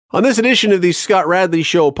On this edition of the Scott Radley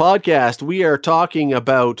Show podcast, we are talking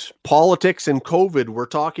about politics and COVID. We're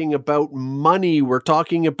talking about money. We're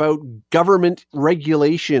talking about government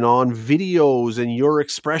regulation on videos and your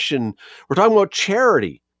expression. We're talking about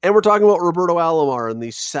charity. And we're talking about Roberto Alomar and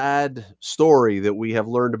the sad story that we have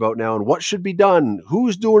learned about now and what should be done,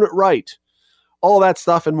 who's doing it right. All that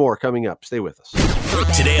stuff and more coming up. Stay with us.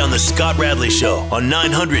 Today on the Scott Radley Show on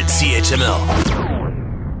 900 CHML.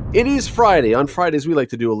 It is Friday. On Fridays, we like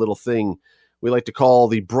to do a little thing we like to call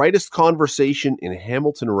the Brightest Conversation in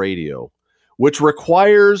Hamilton Radio, which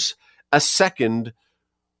requires a second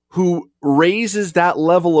who raises that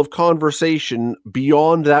level of conversation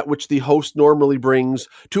beyond that which the host normally brings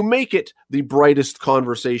to make it the brightest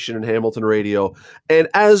conversation in Hamilton Radio. And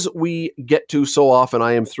as we get to so often,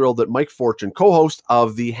 I am thrilled that Mike Fortune, co-host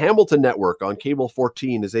of the Hamilton Network on Cable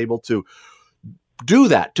 14, is able to do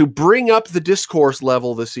that, to bring up the discourse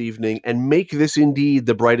level this evening and make this indeed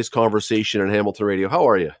the brightest conversation in Hamilton Radio. How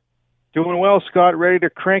are you? Doing well, Scott. Ready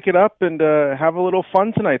to crank it up and have a little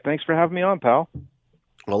fun tonight. Thanks for having me on, pal.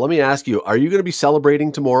 Well, let me ask you, are you going to be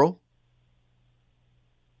celebrating tomorrow?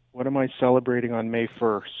 What am I celebrating on May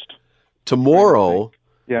 1st? Tomorrow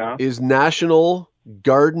is National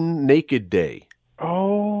Garden Naked Day.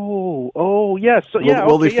 Oh, yes. So,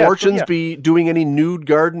 will the Fortunes be doing any nude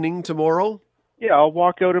gardening tomorrow? Yeah, I'll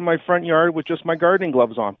walk out in my front yard with just my gardening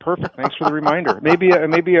gloves on. Perfect. Thanks for the reminder. Maybe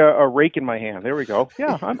a rake in my hand. There we go.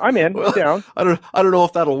 Yeah, I'm in. Well, down. I don't know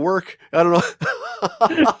if that'll work. I don't know.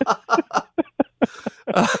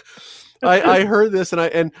 I heard this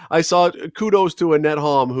and I saw kudos to Annette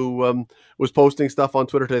Hom who was posting stuff on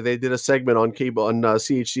Twitter today. They did a segment on cable on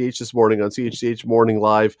CHCH this morning on CHCH Morning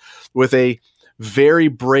Live with a very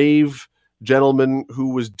brave gentleman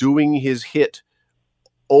who was doing his hit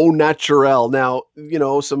Au Naturel. Now,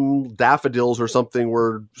 some daffodils or something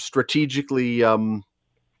were strategically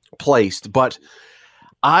placed, but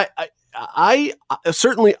I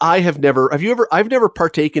certainly I've never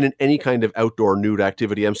partaken in any kind of outdoor nude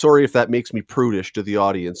activity. I'm sorry if that makes me prudish to the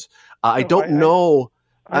audience. I don't know.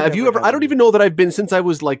 Have you ever? I don't even know that I've been since I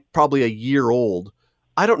was like probably a year old.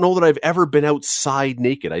 I don't know that I've ever been outside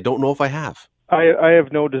naked. I don't know if I have. I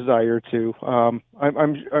have no desire to. I'm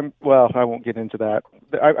well, I won't get into that.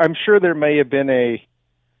 I'm sure there may have been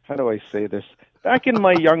how do I say this? Back in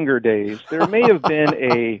my younger days, there may have been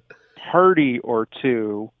a party or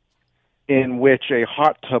two in which a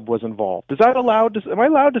hot tub was involved. Am I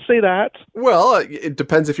allowed to say that? Well, it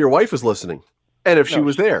depends if your wife is listening and if she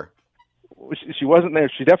was there. She wasn't there.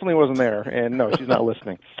 She definitely wasn't there. And no, she's not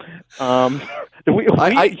listening.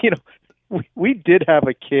 We did have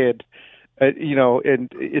a kid. And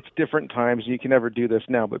it's different times. You can never do this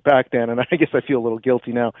now, but back then, and I guess I feel a little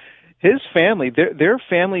guilty now, his family, their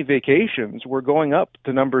family vacations were going up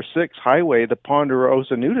to number 6 Highway, the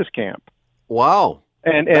Ponderosa Nudist Camp. Wow.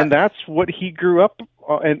 And that's what he grew up,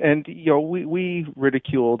 we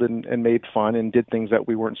ridiculed and made fun and did things that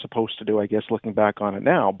we weren't supposed to do, I guess, looking back on it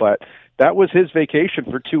now. But that was his vacation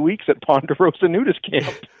for 2 weeks at Ponderosa Nudist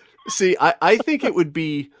Camp. See, I think it would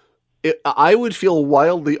be... I would feel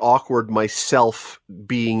wildly awkward myself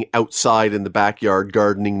being outside in the backyard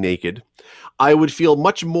gardening naked. I would feel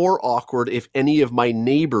much more awkward if any of my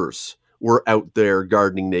neighbors were out there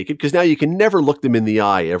gardening naked, because now you can never look them in the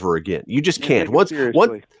eye ever again. You just can't.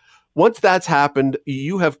 Once that's happened,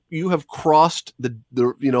 you have crossed the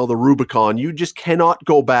Rubicon. You just cannot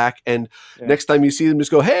go back. And next time you see them, just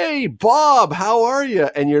go, "Hey, Bob, how are you?"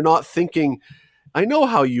 And you're not thinking, I know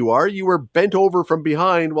how you are. You were bent over from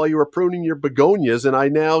behind while you were pruning your begonias, and I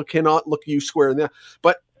now cannot look you square in the eye.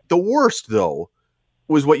 But the worst, though,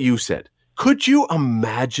 was what you said. Could you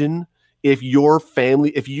imagine if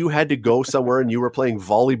you had to go somewhere and you were playing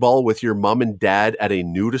volleyball with your mom and dad at a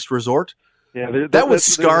nudist resort? Yeah, that would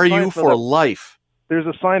scar you for life. There's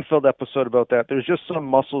a Seinfeld episode about that. There's just some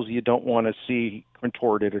muscles you don't want to see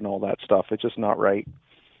contorted and all that stuff. It's just not right,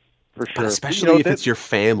 for sure. But especially if it's your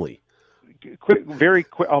family. Very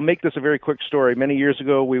quick. I'll make this a very quick story. Many years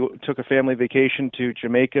ago, we took a family vacation to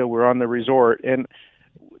Jamaica. We're on the resort, and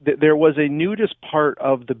there was a nudist part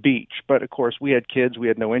of the beach. But of course, we had kids. We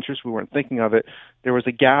had no interest. We weren't thinking of it. There was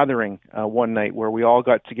a gathering one night where we all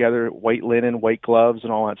got together, white linen, white gloves,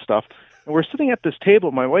 and all that stuff. And we're sitting at this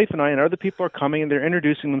table, my wife and I, and other people are coming, and they're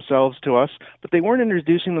introducing themselves to us, but they weren't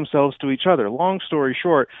introducing themselves to each other. Long story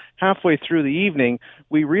short, halfway through the evening,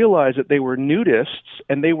 we realized that they were nudists,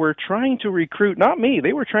 and they were trying to recruit, not me,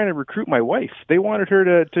 they were trying to recruit my wife. They wanted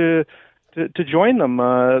her to join them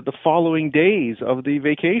the following days of the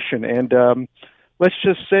vacation. And let's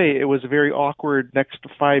just say it was a very awkward next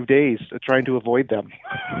 5 days trying to avoid them.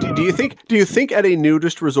 Do you think at a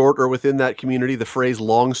nudist resort or within that community the phrase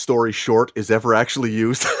 "long story short" is ever actually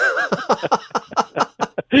used?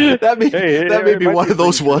 that may be one of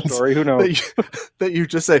those ones story. Who knows? that you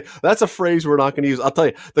just say, that's a phrase we're not going to use. I'll tell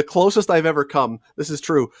you, the closest I've ever come, this is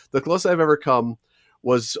true, the closest I've ever come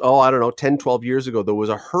was, 10, 12 years ago. There was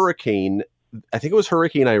a hurricane, I think it was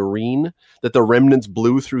Hurricane Irene, that the remnants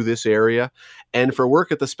blew through this area. And for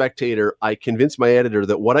work at The Spectator, I convinced my editor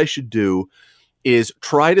that what I should do is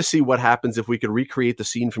try to see what happens if we could recreate the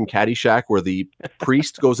scene from Caddyshack where the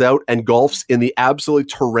priest goes out and golfs in the absolutely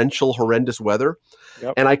torrential, horrendous weather.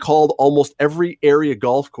 Yep. And I called almost every area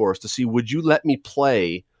golf course to see, would you let me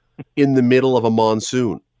play in the middle of a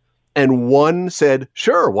monsoon? And one said,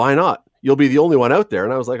 sure, why not? You'll be the only one out there.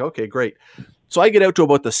 And I was like, okay, great. So I get out to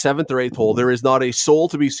about the 7th or 8th hole. There is not a soul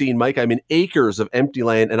to be seen, Mike. I'm in acres of empty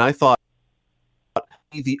land. And I thought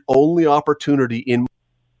the only opportunity in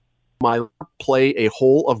my play a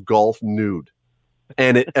hole of golf nude.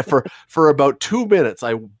 And for about 2 minutes,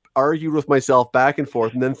 I argued with myself back and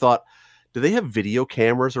forth and then thought, do they have video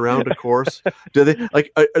cameras around a course? Do they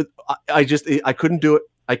I couldn't do it.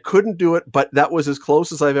 I couldn't do it, but that was as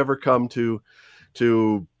close as I've ever come to,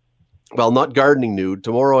 well, not gardening nude.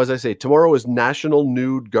 Tomorrow, as I say, tomorrow is National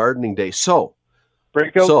Nude Gardening Day. So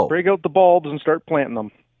break out the bulbs and start planting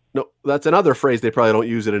them. No, that's another phrase they probably don't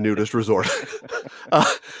use at a nudist resort.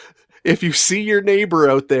 If you see your neighbor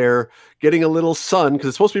out there getting a little sun, because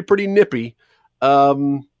it's supposed to be pretty nippy,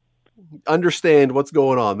 understand what's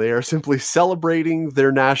going on. They are simply celebrating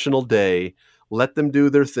their national day. Let them do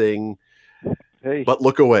their thing, but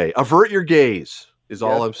look away. Avert your gaze is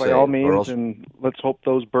all I'm saying. By all means, and let's hope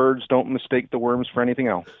those birds don't mistake the worms for anything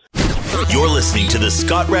else. You're listening to the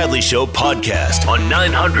Scott Radley Show podcast on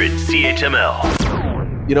 900 CHML.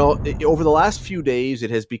 Over the last few days, it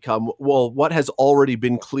has become, well, what has already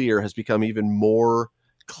been clear has become even more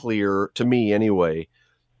clear to me anyway.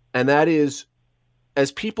 And that is,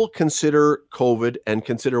 as people consider COVID and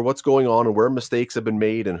consider what's going on and where mistakes have been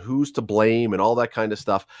made and who's to blame and all that kind of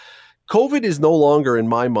stuff, COVID is no longer, in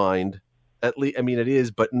my mind, at least, I mean, it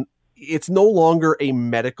is, but it's no longer a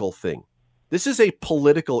medical thing. This is a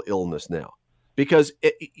political illness now. Because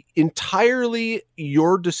entirely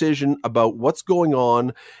your decision about what's going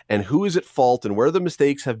on and who is at fault and where the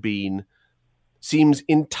mistakes have been seems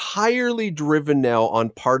entirely driven now on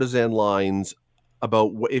partisan lines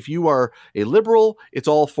about if you are a liberal, it's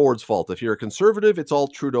all Ford's fault. If you're a conservative, it's all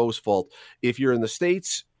Trudeau's fault. If you're in the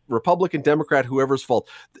States, Republican, Democrat, whoever's fault.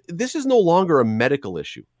 This is no longer a medical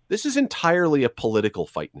issue. This is entirely a political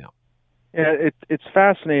fight now. Yeah, it's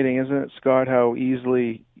fascinating, isn't it, Scott, how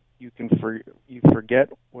easily you forget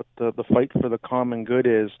what the fight for the common good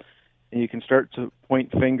is, and you can start to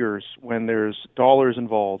point fingers when there's dollars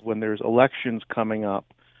involved, when there's elections coming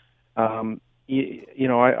up. I've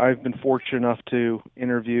been fortunate enough to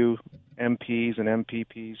interview MPs and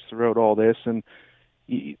MPPs throughout all this, and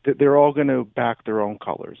they're all going to back their own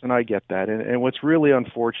colors, and I get that. And what's really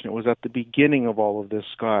unfortunate was at the beginning of all of this,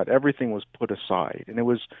 Scott, everything was put aside, and it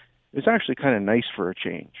was actually kind of nice for a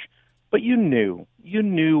change. But you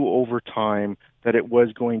knew over time that it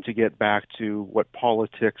was going to get back to what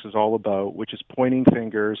politics is all about, which is pointing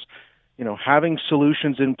fingers, having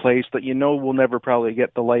solutions in place that will never probably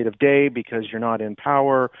get the light of day because you're not in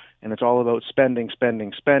power, and it's all about spending.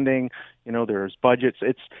 There's budgets.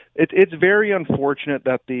 It's very unfortunate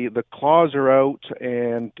that the claws are out,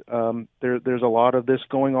 and there's a lot of this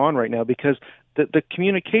going on right now because the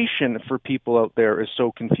communication for people out there is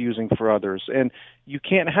so confusing for others, and you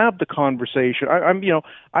can't have the conversation.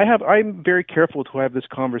 I'm very careful to have this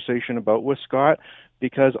conversation about with Scott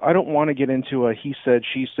because I don't want to get into a he said,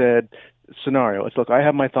 she said scenario. It's look, I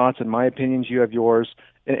have my thoughts and my opinions, you have yours,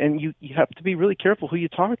 and you have to be really careful who you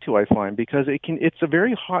talk to, I find, because it's a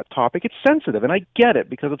very hot topic. It's sensitive, and I get it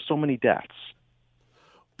because of so many deaths.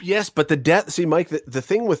 Yes, but see, Mike, the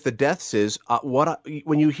thing with the deaths is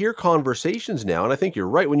when you hear conversations now, and I think you're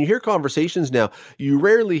right, when you hear conversations now, you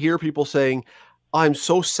rarely hear people saying, I'm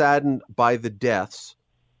so saddened by the deaths,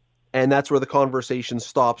 and that's where the conversation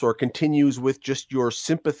stops or continues with just your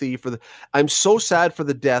sympathy for I'm so sad for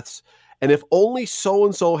the deaths, and if only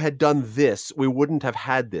so-and-so had done this, we wouldn't have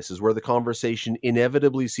had this, is where the conversation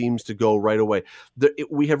inevitably seems to go right away.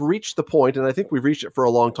 We have reached the point, and I think we've reached it for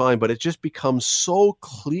a long time, but it just becomes so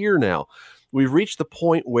clear now. We've reached the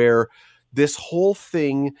point where this whole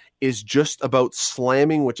thing is just about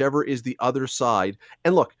slamming whichever is the other side.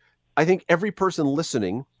 And look, I think every person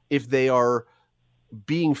listening, if they are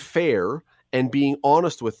being fair and being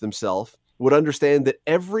honest with themselves, would understand that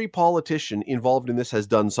every politician involved in this has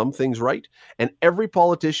done some things right, and every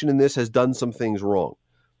politician in this has done some things wrong.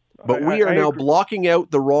 But we are now agree. blocking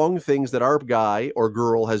out the wrong things that our guy or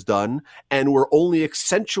girl has done, and we're only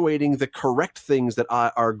accentuating the correct things that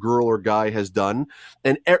our girl or guy has done.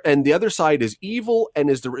 And the other side is evil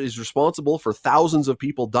and is responsible for thousands of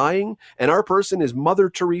people dying, and our person is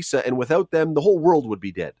Mother Teresa, and without them, the whole world would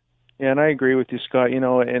be dead. Yeah, and I agree with you, Scott.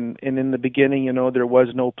 And in the beginning, there was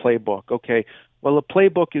no playbook. Okay, well, a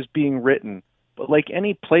playbook is being written. But like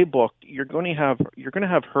any playbook, you're going to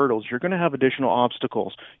have hurdles. You're going to have additional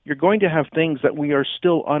obstacles. You're going to have things that we are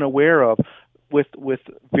still unaware of with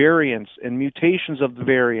variants and mutations of the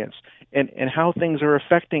variants and how things are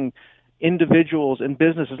affecting individuals and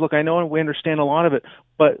businesses. Look, I know we understand a lot of it,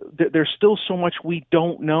 but there's still so much we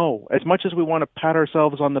don't know. As much as we want to pat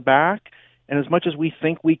ourselves on the back and as much as we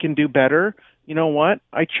think we can do better, you know what?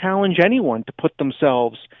 I challenge anyone to put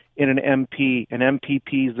themselves in an MP, an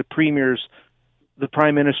MPP's, the premiers, the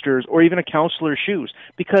prime minister's, or even a councillor's shoes,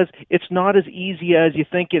 because it's not as easy as you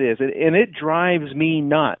think it is. And it drives me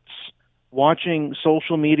nuts watching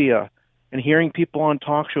social media and hearing people on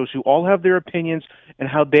talk shows who all have their opinions and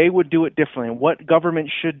how they would do it differently and what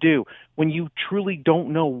government should do, when you truly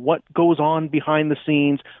don't know what goes on behind the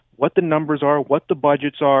scenes, what the numbers are, what the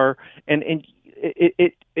budgets are, and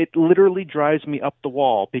it literally drives me up the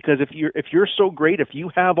wall, because if you're so great, if you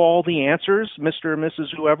have all the answers, Mr. or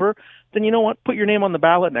Mrs. whoever, then you know what? Put your name on the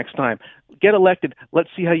ballot next time. Get elected. Let's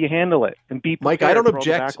see how you handle it, and be prepared. Mike, I don't for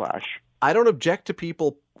object. All the backlash. I don't object to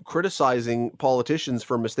people criticizing politicians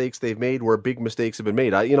for mistakes they've made where big mistakes have been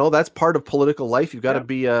made. That's part of political life. You've got to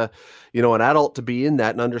be an adult to be in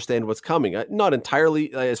that and understand what's coming. Not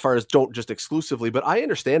entirely as far as don't just exclusively, but I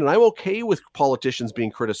understand, and I'm okay with politicians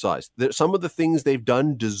being criticized. Some of the things they've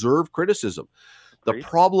done deserve criticism. Agreed. The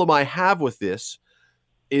problem I have with this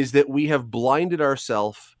is that we have blinded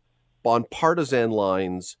ourselves on partisan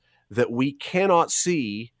lines, that we cannot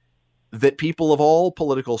see that people of all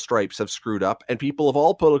political stripes have screwed up and people of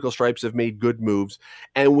all political stripes have made good moves.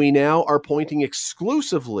 And we now are pointing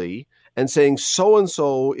exclusively and saying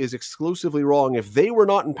so-and-so is exclusively wrong. If they were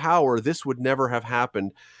not in power, this would never have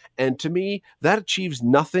happened. And to me, that achieves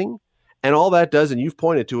nothing. And all that does, and you've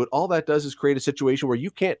pointed to it, all that does is create a situation where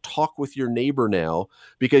you can't talk with your neighbor now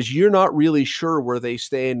because you're not really sure where they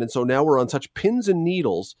stand. And so now we're on such pins and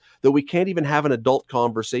needles that we can't even have an adult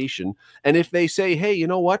conversation. And if they say, hey, you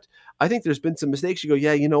know what? I think there's been some mistakes. You go,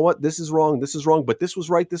 yeah, you know what? This is wrong, but this was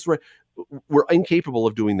right, this is right. We're incapable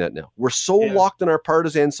of doing that now. We're so locked on our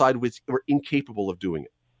partisan side, we're incapable of doing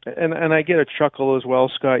it. And I get a chuckle as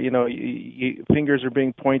well, Scott. Fingers are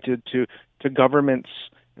being pointed to governments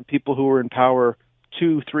and people who were in power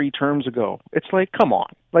 2-3 terms ago. It's like, come on,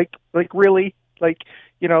 like really,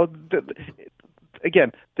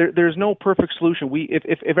 again, there's no perfect solution.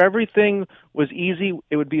 If everything was easy,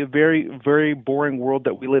 it would be a very, very boring world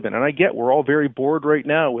that we live in. And I get we're all very bored right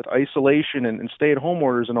now with isolation and stay-at-home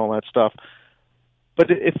orders and all that stuff. But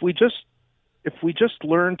if we just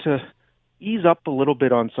learn to ease up a little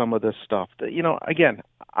bit on some of this stuff, again,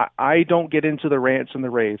 I don't get into the rants and the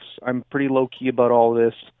raves. I'm pretty low-key about all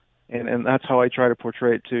this, and that's how I try to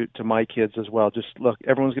portray it to my kids as well. Just look,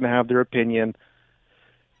 everyone's going to have their opinion,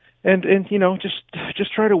 and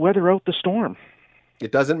just try to weather out the storm.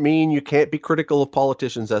 It doesn't mean you can't be critical of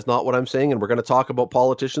politicians. That's not what I'm saying, and we're going to talk about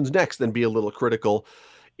politicians next and be a little critical.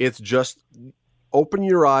 It's just open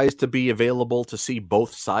your eyes to be available to see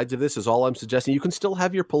both sides of this is all I'm suggesting. You can still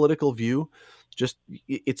have your political view. Just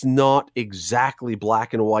it's not exactly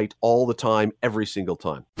black and white all the time, every single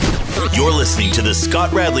time. You're listening to the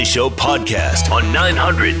Scott Radley Show podcast on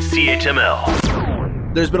 900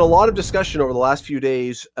 CHML. There's been a lot of discussion over the last few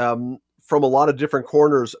days from a lot of different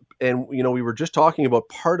corners. And, we were just talking about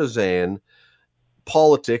partisan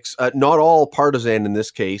politics, not all partisan in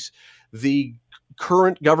this case. The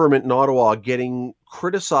current government in Ottawa getting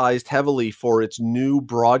criticized heavily for its new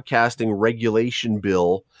broadcasting regulation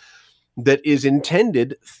bill that is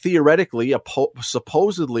intended theoretically,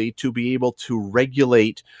 supposedly, to be able to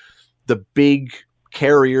regulate the big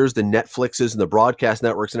carriers, the Netflixes and the broadcast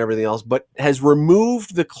networks and everything else, but has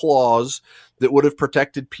removed the clause that would have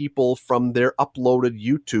protected people from their uploaded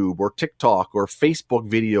YouTube or TikTok or Facebook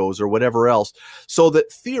videos or whatever else, so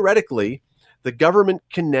that theoretically the government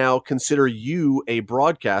can now consider you a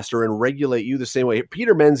broadcaster and regulate you the same way.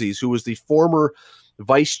 Peter Menzies, who was the former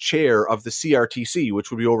vice chair of the CRTC, which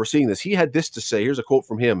would be overseeing this, he had this to say. Here's a quote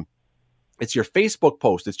from him. It's your Facebook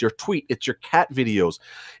post, it's your tweet, it's your cat videos,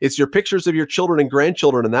 it's your pictures of your children and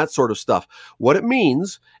grandchildren and that sort of stuff. What it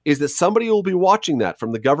means is that somebody will be watching that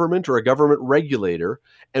from the government or a government regulator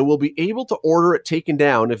and will be able to order it taken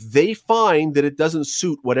down if they find that it doesn't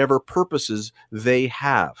suit whatever purposes they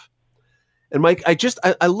have. And Mike,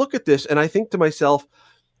 I look at this and I think to myself,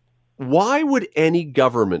 why would any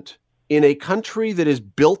government in a country that is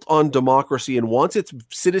built on democracy and wants its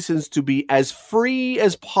citizens to be as free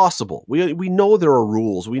as possible? We know there are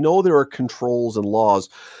rules, we know there are controls and laws,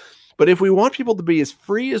 but if we want people to be as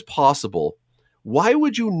free as possible, why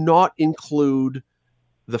would you not include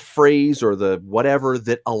the phrase or the whatever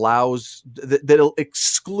that allows, that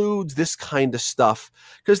excludes this kind of stuff?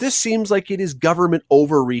 Because this seems like it is government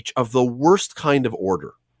overreach of the worst kind of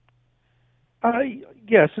order.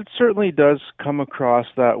 Yes, it certainly does come across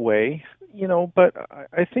that way, but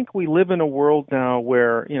I think we live in a world now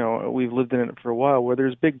where, we've lived in it for a while, where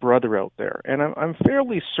there's Big Brother out there. And I'm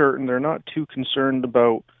fairly certain they're not too concerned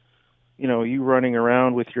about, you running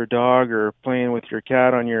around with your dog or playing with your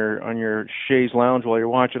cat on your chaise lounge while you're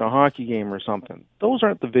watching a hockey game or something. Those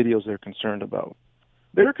aren't the videos they're concerned about.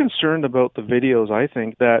 They're concerned about the videos, I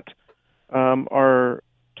think, that are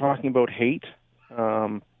talking about hate,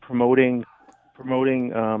 promoting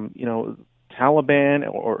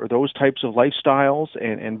Taliban or those types of lifestyles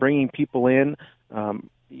and bringing people in,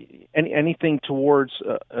 anything towards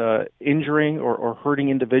injuring or hurting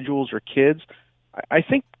individuals or kids. I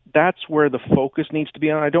think that's where the focus needs to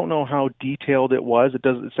be on. I don't know how detailed it was. It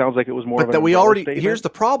sounds like it was more but of an that we already statement. Here's the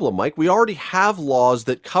problem, Mike. We already have laws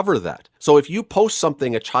that cover that. So if you post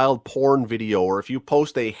something, a child porn video, or if you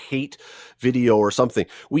post a hate video or something,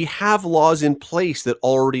 we have laws in place that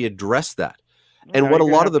already address that. And what a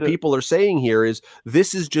lot of the people are saying here is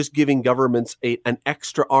this is just giving governments an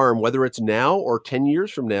extra arm, whether it's now or 10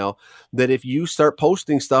 years from now, that if you start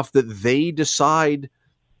posting stuff that they decide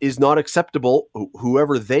is not acceptable,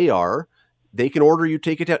 whoever they are, they can order you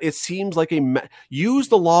take it down. It seems like use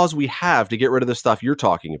the laws we have to get rid of the stuff you're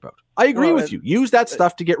talking about. I agree with you. Use that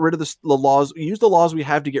stuff to get rid of the laws. Use the laws we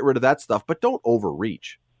have to get rid of that stuff, but don't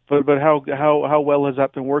overreach. But how well has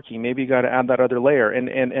that been working? Maybe you got to add that other layer.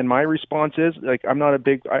 And my response is, like, I'm not a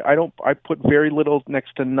big, I put very little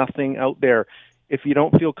next to nothing out there. If you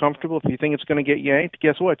don't feel comfortable, if you think it's going to get yanked,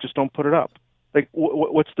 guess what? Just don't put it up. Like,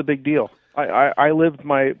 what's the big deal? I've lived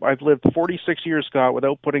 46 years, Scott,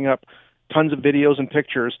 without putting up tons of videos and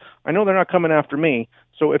pictures. I know they're not coming after me.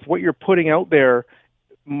 So if what you're putting out there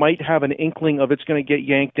might have an inkling of it's going to get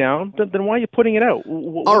yanked down, then why are you putting it out?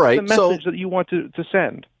 What's the message that you want to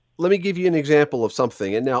send? Let me give you an example of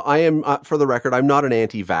something. And now I am, for the record, I'm not an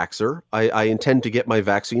anti-vaxxer. I intend to get my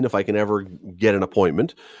vaccine if I can ever get an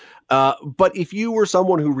appointment. But if you were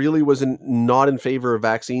someone who really was not in favor of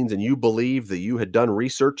vaccines and you believe that you had done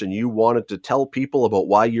research and you wanted to tell people about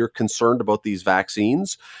why you're concerned about these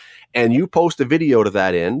vaccines, and you post a video to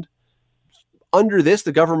that end, under this,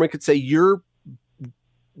 the government could say you're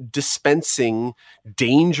dispensing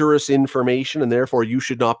dangerous information and therefore you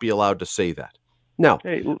should not be allowed to say that. Now,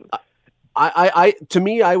 to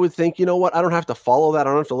me, I would think, you know what? I don't have to follow that.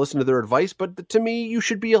 I don't have to listen to their advice. But to me, you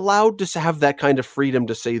should be allowed to have that kind of freedom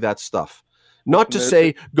to say that stuff. Not to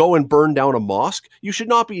say go and burn down a mosque. You should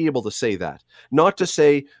not be able to say that. Not to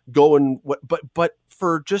say go and but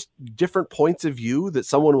for just different points of view that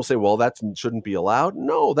someone will say, well, that shouldn't be allowed.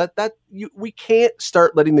 No, we can't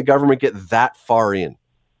start letting the government get that far in.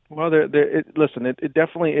 Well, listen, it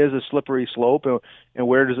definitely is a slippery slope, and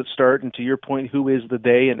where does it start? And to your point, who is the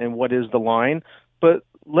they and what is the line? But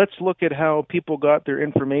let's look at how people got their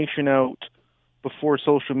information out before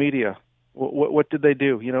social media. What did they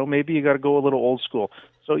do? Maybe you got to go a little old school.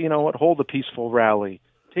 So, hold a peaceful rally.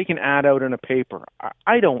 Take an ad out in a paper.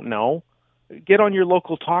 I don't know. Get on your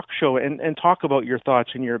local talk show and talk about your thoughts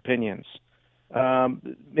and your opinions.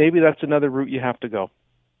 Maybe that's another route you have to go.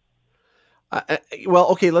 Well,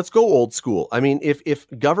 okay, let's go old school. I mean, if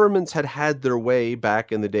governments had their way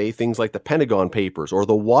back in the day, things like the Pentagon Papers or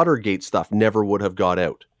the Watergate stuff never would have got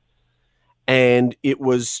out. And it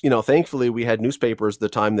was, thankfully we had newspapers at the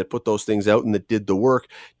time that put those things out and that did the work.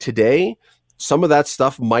 Today, some of that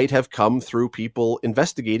stuff might have come through people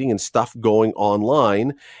investigating and stuff going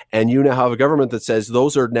online. And you now have a government that says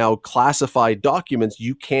those are now classified documents.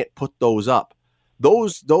 You can't put those up.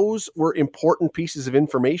 Those were important pieces of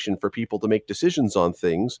information for people to make decisions on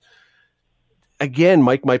things. Again,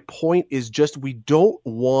 Mike, my point is just we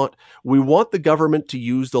want the government to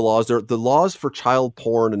use the laws. The laws for child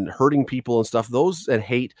porn and hurting people and stuff, those and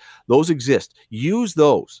hate, those exist. Use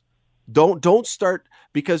those. Don't start,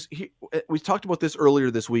 because we talked about this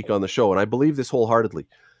earlier this week on the show, and I believe this wholeheartedly.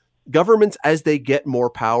 Governments, as they get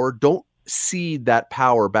more power, don't cede that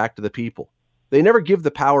power back to the people. They never give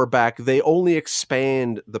the power back. They only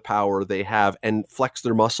expand the power they have and flex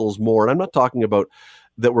their muscles more. And I'm not talking about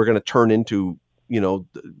that we're going to turn into,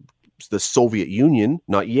 the Soviet Union.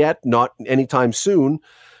 Not yet, not anytime soon.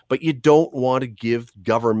 But you don't want to give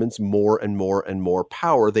governments more and more and more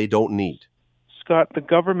power they don't need. Scott, the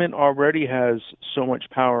government already has so much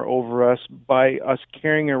power over us by us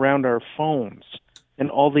carrying around our phones and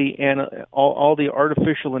all the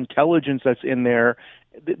artificial intelligence that's in there.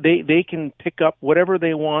 They can pick up whatever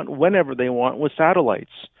they want, whenever they want, with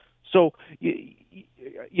satellites. So,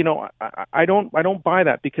 I don't buy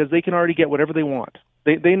that, because they can already get whatever they want.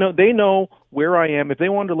 They know where I am. If they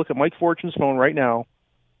wanted to look at Mike Fortune's phone right now,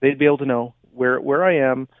 they'd be able to know where I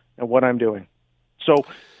am and what I'm doing. So,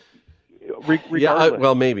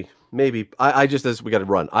 regardless. Maybe. I just, as we got to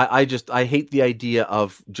run. I hate the idea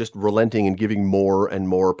of just relenting and giving more and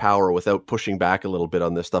more power without pushing back a little bit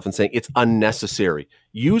on this stuff and saying it's unnecessary.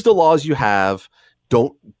 Use the laws you have.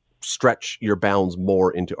 Don't stretch your bounds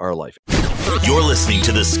more into our life. You're listening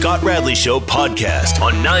to the Scott Radley Show podcast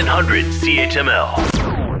on 900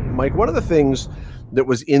 CHML. Mike, one of the things that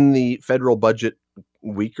was in the federal budget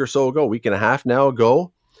week and a half now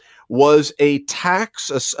ago, was a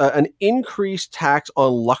tax, an increased tax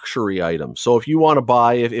on luxury items. So if you want to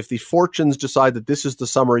buy, if the Fortunes decide that this is the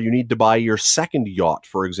summer you need to buy your second yacht,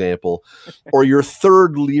 for example, or your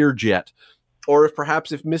third Learjet, or if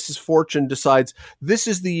Mrs. Fortune decides this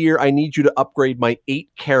is the year I need you to upgrade my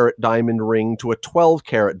 8-carat diamond ring to a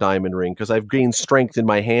 12-carat diamond ring because I've gained strength in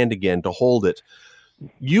my hand again to hold it,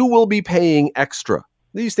 you will be paying extra.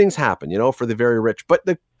 These things happen, for the very rich. But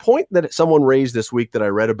the point that someone raised this week that I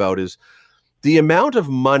read about is the amount of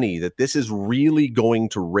money that this is really going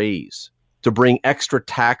to raise to bring extra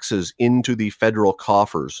taxes into the federal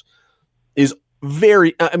coffers is on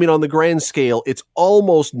the grand scale, it's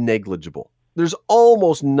almost negligible. There's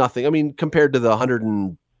almost nothing. Compared to the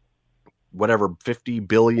 $50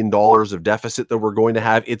 billion of deficit that we're going to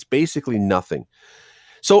have, it's basically nothing.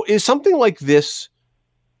 So is something like this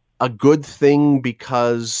a good thing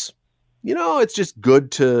because, it's just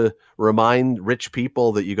good to remind rich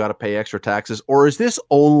people that you got to pay extra taxes? Or is this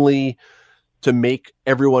only to make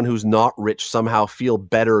everyone who's not rich somehow feel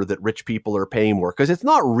better that rich people are paying more? Because it's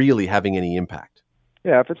not really having any impact.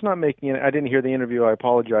 Yeah, if it's not making it, I didn't hear the interview, I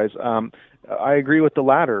apologize. I agree with the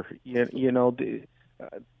latter.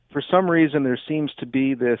 For some reason, there seems to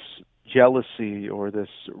be this jealousy or this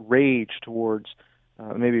rage towards,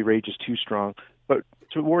 maybe rage is too strong, but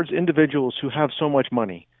towards individuals who have so much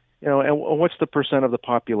money. And what's the percent of the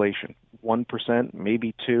population? 1%,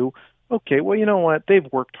 maybe 2%. Okay, well, you know what? They've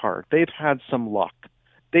worked hard. They've had some luck.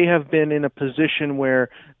 They have been in a position where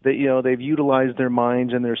they've utilized their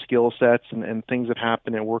minds and their skill sets, and things have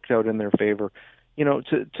happened and worked out in their favor.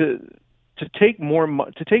 To take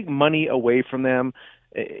money away from them,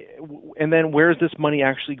 and then where's this money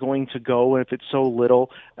actually going to go if it's so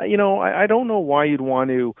little? I don't know why you'd want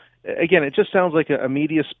to. Again, it just sounds like a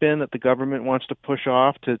media spin that the government wants to push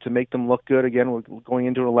off to make them look good. Again, we're going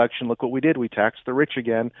into an election. Look what we did. We taxed the rich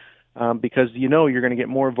again. Because you're going to get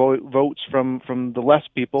more votes from the less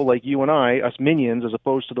people like you and I, us minions, as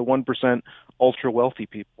opposed to the 1% ultra wealthy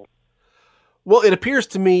people. Well, it appears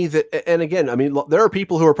to me that, and again, there are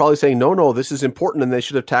people who are probably saying, no, this is important and they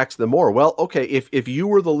should have taxed them more. Well, okay, if you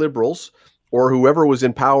were the Liberals or whoever was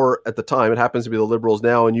in power at the time, it happens to be the Liberals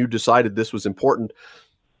now, and you decided this was important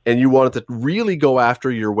and you wanted to really go after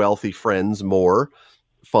your wealthy friends more,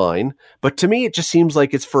 fine. But to me, it just seems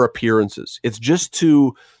like it's for appearances. It's just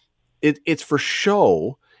it's for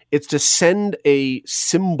show. It's to send a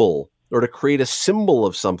symbol or to create a symbol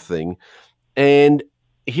of something. And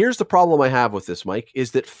here's the problem I have with this, Mike,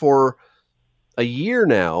 is that for a year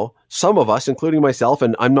now, some of us, including myself,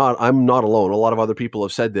 and I'm not alone, a lot of other people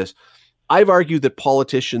have said this, I've argued that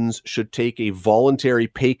politicians should take a voluntary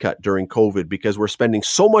pay cut during COVID because we're spending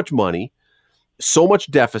so much money, so much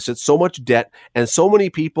deficit, so much debt, and so many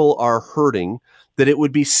people are hurting that it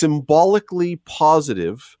would be symbolically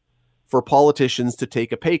positive for politicians to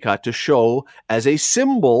take a pay cut to show as a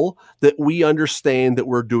symbol that we understand that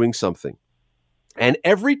we're doing something. And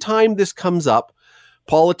every time this comes up,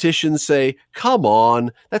 politicians say, come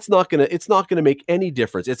on, it's not going to make any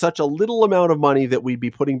difference. It's such a little amount of money that we'd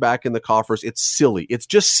be putting back in the coffers. It's silly. It's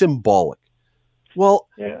just symbolic. Well,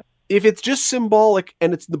 yeah. If it's just symbolic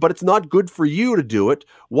but it's not good for you to do it,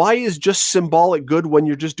 why is just symbolic good when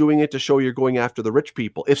you're just doing it to show you're going after the rich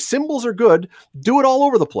people? If symbols are good, do it all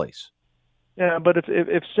over the place. Yeah, but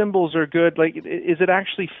if symbols are good, is it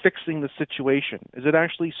actually fixing the situation? Is it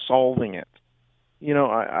actually solving it?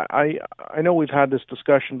 I know we've had this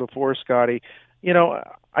discussion before, Scotty.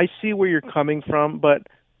 I see where you're coming from, but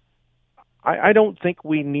I don't think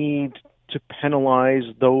we need to penalize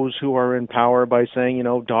those who are in power by saying,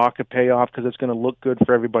 dock a payoff because it's going to look good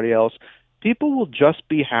for everybody else. People will just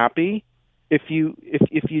be happy if you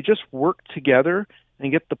just work together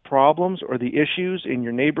and get the problems or the issues in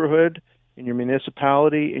your neighborhood, in your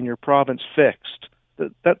municipality, in your province fixed.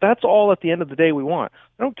 That's all at the end of the day we want.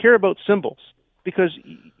 I don't care about symbols, because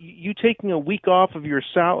you taking a week off of your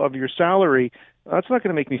salary, that's not going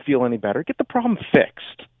to make me feel any better. Get the problem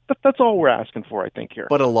fixed. That's all we're asking for, I think, here.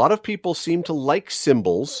 But a lot of people seem to like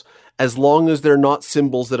symbols as long as they're not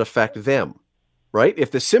symbols that affect them, right?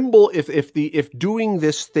 If the symbol, if doing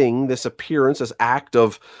this thing, this appearance, this act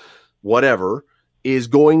of whatever is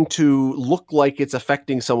going to look like it's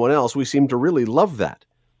affecting someone else, we seem to really love that.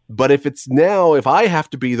 But if I have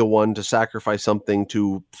to be the one to sacrifice something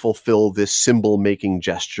to fulfill this symbol-making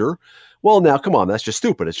gesture, well, now, come on, that's just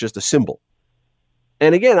stupid. It's just a symbol.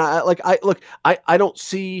 And again, I don't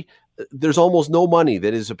see, there's almost no money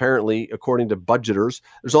that is apparently, according to budgeters,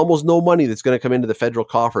 there's almost no money that's going to come into the federal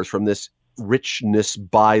coffers from this richness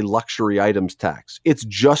by luxury items tax. It's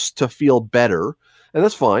just to feel better, and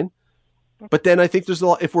that's fine. But then I think there's a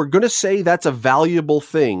lot, if we're going to say that's a valuable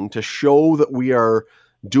thing to show that we are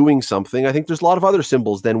doing something, I think there's a lot of other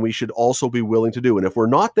symbols then we should also be willing to do. And if we're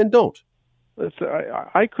not, then don't.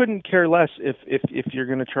 I couldn't care less if you're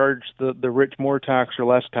going to charge the rich more tax or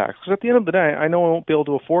less tax, because at the end of the day, I know I won't be able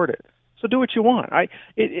to afford it. So do what you want.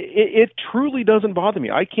 It truly doesn't bother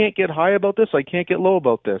me. I can't get high about this. I can't get low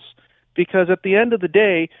about this, because at the end of the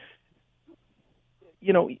day,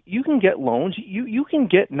 you can get loans. You can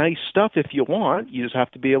get nice stuff if you want. You just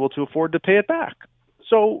have to be able to afford to pay it back.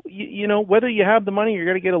 So, whether you have the money, you're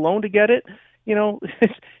going to get a loan to get it.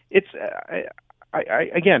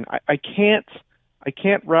 I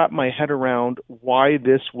can't wrap my head around why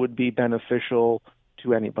this would be beneficial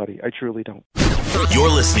to anybody. I truly don't. You're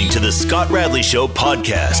listening to the Scott Radley Show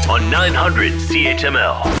podcast on 900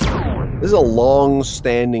 CHML. This is a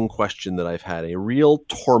long-standing question that I've had, a real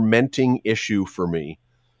tormenting issue for me.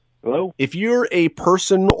 Hello? If you're a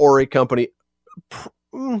person or a company,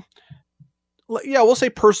 we'll say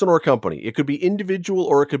person or company. It could be individual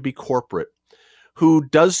or it could be corporate, who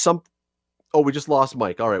does something. Oh, we just lost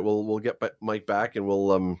Mike. All right, we'll get Mike back and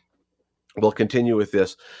we'll continue with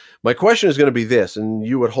this. My question is going to be this, and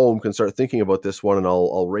you at home can start thinking about this one, and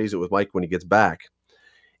I'll raise it with Mike when he gets back.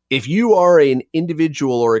 If you are an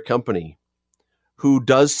individual or a company who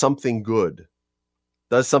does something good,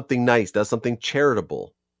 does something nice, does something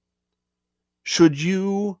charitable, should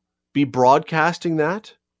you be broadcasting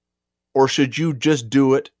that? Or should you just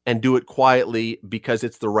do it and do it quietly because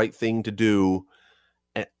it's the right thing to do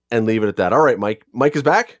and leave it at that? All right, Mike. Mike is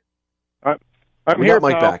back? I'm here,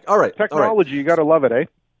 Mike pal. back. All right. Technology, you got to love it, eh?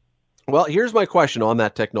 Well, here's my question on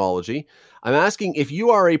that technology. I'm asking, if you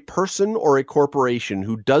are a person or a corporation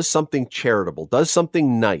who does something charitable, does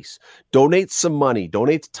something nice, donates some money,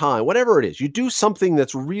 donates time, whatever it is, you do something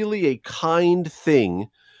that's really a kind thing,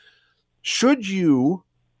 should you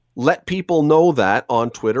let people know that on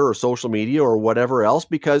Twitter or social media or whatever else?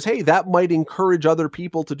 Because, hey, that might encourage other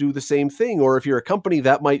people to do the same thing. Or if you're a company,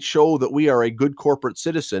 that might show that we are a good corporate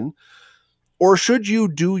citizen. Or should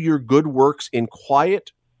you do your good works in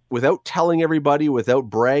quiet, without telling everybody, without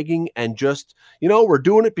bragging, and just, we're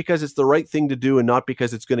doing it because it's the right thing to do and not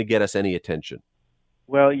because it's going to get us any attention?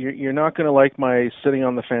 Well, you're not going to like my sitting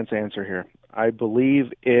on the fence answer here. I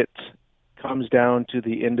believe it comes down to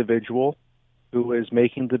the individual who is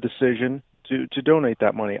making the decision to donate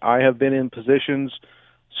that money. I have been in positions,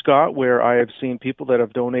 Scott, where I have seen people that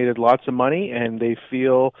have donated lots of money and they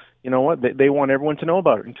feel, they want everyone to know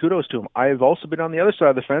about it, and kudos to them. I have also been on the other side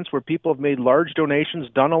of the fence where people have made large donations,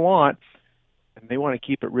 done a lot, and they want to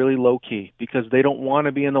keep it really low-key because they don't want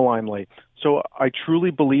to be in the limelight. So I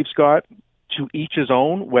truly believe, Scott, to each his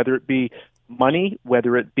own, whether it be money,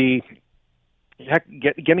 whether it be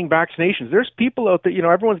getting vaccinations. There's people out there,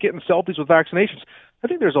 everyone's getting selfies with vaccinations. I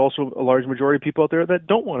think there's also a large majority of people out there that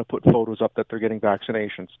don't want to put photos up that they're getting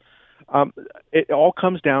vaccinations. It all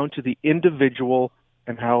comes down to the individual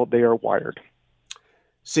and how they are wired.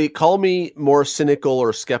 See, call me more cynical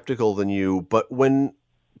or skeptical than you, but when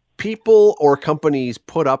people or companies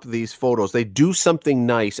put up these photos, they do something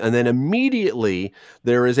nice, and then immediately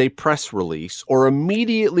there is a press release, or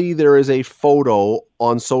immediately there is a photo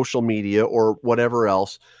on social media or whatever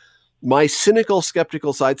else. My cynical,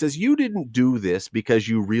 skeptical side says, you didn't do this because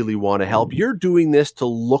you really want to help. You're doing this to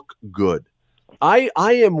look good. I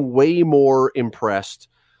am way more impressed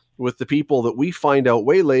with the people that we find out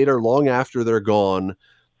way later, long after they're gone,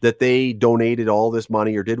 that they donated all this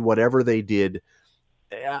money or did whatever they did.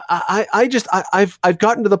 I've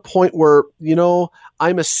gotten to the point where,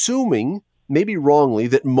 I'm assuming, maybe wrongly,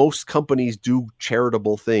 that most companies do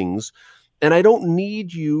charitable things. And I don't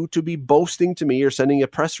need you to be boasting to me or sending a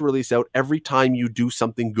press release out every time you do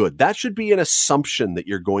something good. That should be an assumption that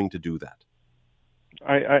you're going to do that.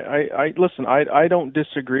 I listen, I don't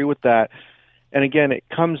disagree with that. And again, it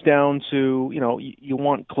comes down to, you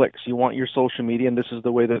want clicks, you want your social media, and this is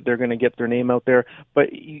the way that they're going to get their name out there.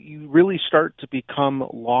 But you really start to become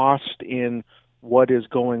lost in what is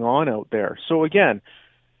going on out there. So again,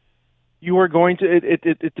 you are going to,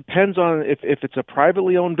 it depends on if it's a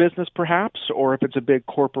privately owned business perhaps, or if it's a big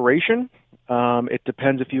corporation. It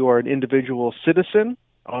depends if you are an individual citizen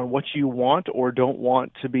on what you want or don't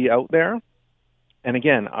want to be out there. And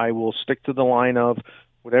again, I will stick to the line of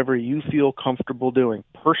whatever you feel comfortable doing.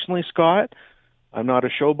 Personally, Scott, I'm not a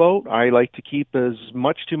showboat. I like to keep as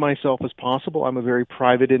much to myself as possible. I'm a very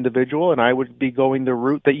private individual, and I would be going the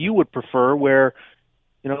route that you would prefer, where,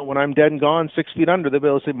 when I'm dead and gone, 6 feet under, they'll be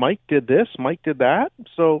able to say, Mike did this, Mike did that.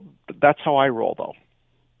 So that's how I roll, though.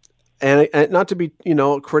 And not to be,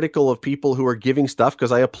 critical of people who are giving stuff,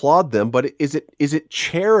 because I applaud them, but is it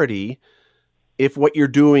charity if what you're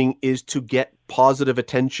doing is to get positive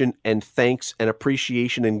attention and thanks and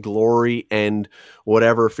appreciation and glory and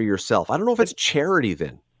whatever for yourself? I don't know if it's charity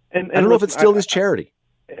then. And I don't know if it still is charity.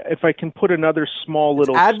 If I can put another small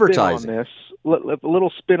little advertising spin on this, a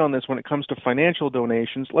little spin on this when it comes to financial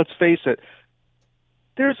donations, let's face it,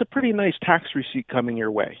 there's a pretty nice tax receipt coming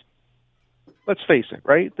your way. Let's face it,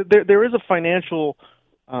 right? There is a financial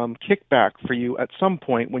kickback for you at some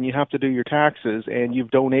point when you have to do your taxes and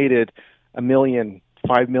you've donated $1 million,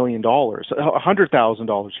 $5 million,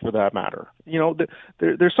 $100,000 for that matter.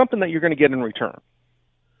 There's something that you're going to get in return.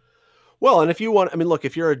 Well, and if you want, look,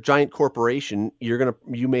 if you're a giant corporation,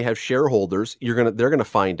 you may have shareholders. They're going to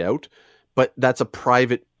find out, but that's a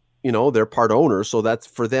private, they're part owners, so that's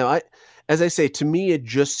for them. As I say, to me, it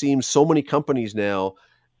just seems so many companies now,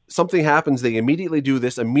 something happens, they immediately do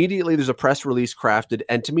this. Immediately, there's a press release crafted,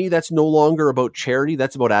 and to me, that's no longer about charity.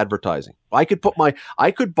 That's about advertising. I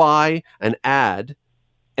could buy an ad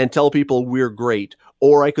and tell people we're great,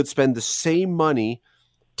 or I could spend the same money,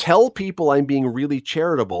 tell people I'm being really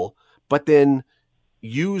charitable, but then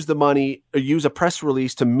use the money or use a press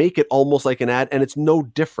release to make it almost like an ad, and it's no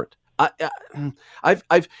different.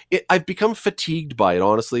 I've become fatigued by it,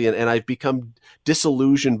 honestly, and I've become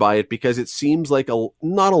disillusioned by it because it seems like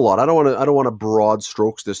not a lot. I don't want to broad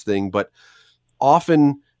strokes this thing, but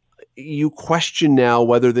often you question now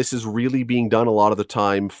whether this is really being done a lot of the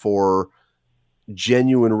time for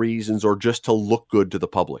genuine reasons or just to look good to the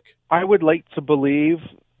public. I would like to believe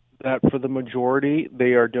that for the majority,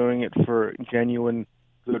 they are doing it for genuine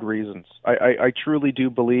good reasons. I truly do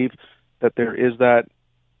believe that there is that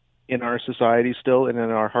in our society still, and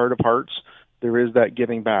in our heart of hearts, there is that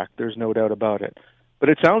giving back. There's no doubt about it. But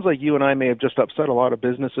it sounds like you and I may have just upset a lot of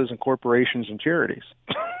businesses and corporations and charities.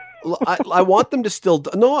 I want them to still,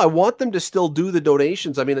 no, I want them to still do the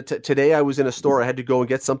donations. Today I was in a store, I had to go and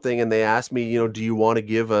get something, and they asked me, do you want to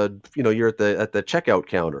give you're at the checkout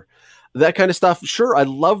counter, that kind of stuff. Sure. I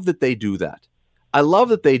love that they do that. I love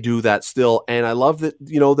that they do that still. And I love that,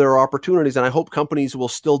 there are opportunities, and I hope companies will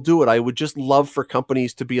still do it. I would just love for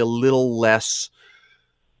companies to be a little less.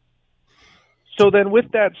 So then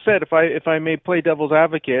with that said, if I may play devil's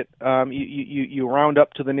advocate, you round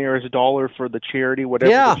up to the nearest dollar for the charity,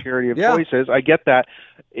 whatever the charity of choice is. I get that.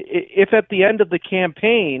 If at the end of the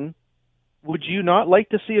campaign, would you not like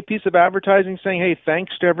to see a piece of advertising saying, hey,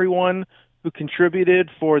 thanks to everyone who contributed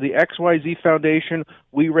for the XYZ Foundation,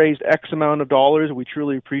 we raised X amount of dollars. We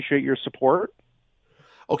truly appreciate your support.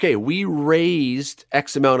 Okay, we raised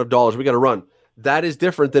X amount of dollars. We got to run. That is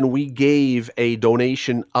different than we gave a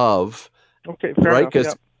donation of. Okay, fair enough.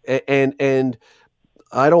 Because and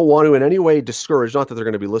I don't want to in any way discourage, not that they're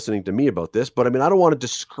going to be listening to me about this, but I don't want to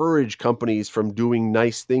discourage companies from doing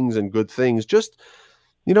nice things and good things. Just,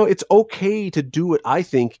 it's okay to do it, I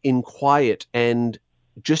think, in quiet, and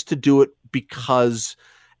just to do it because,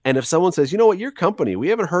 and if someone says, your company, we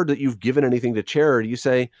haven't heard that you've given anything to charity, you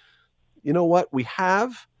say, we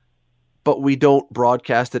have, but we don't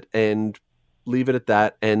broadcast it and leave it at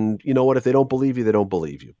that. And if they don't believe you, they don't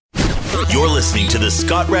believe you. You're listening to the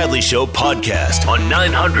Scott Radley Show podcast on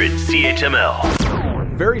 900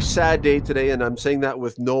 CHML. Very sad day today, and I'm saying that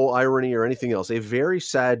with no irony or anything else. A very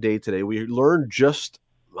sad day today. We learned just,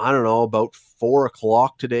 about 4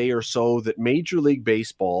 o'clock today or so that Major League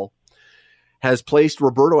Baseball has placed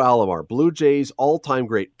Roberto Alomar, Blue Jays all-time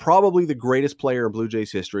great, probably the greatest player in Blue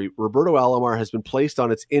Jays history. Roberto Alomar has been placed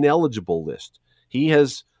on its ineligible list. He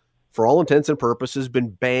has, for all intents and purposes, been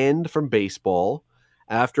banned from baseball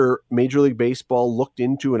after Major League Baseball looked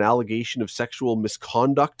into an allegation of sexual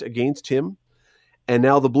misconduct against him. And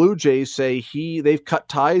now the Blue Jays say they've cut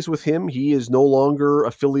ties with him. He is no longer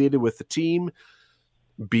affiliated with the team.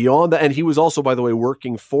 Beyond that, and he was also, by the way,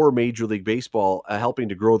 working for Major League Baseball, helping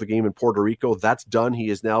to grow the game in Puerto Rico. That's done. He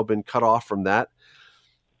has now been cut off from that.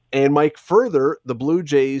 And Mike, further, the Blue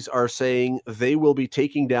Jays are saying they will be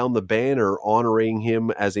taking down the banner honoring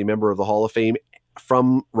him as a member of the Hall of Fame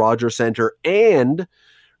from Rogers Center and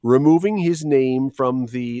removing his name from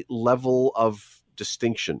the level of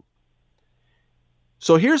distinction.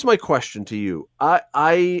 So here's my question to you.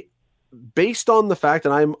 I based on the fact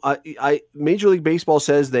that Major League Baseball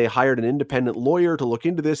says they hired an independent lawyer to look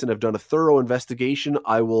into this and have done a thorough investigation,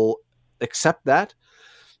 I will accept that.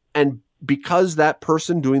 And because that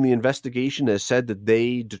person doing the investigation has said that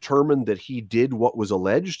they determined that he did what was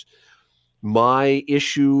alleged, my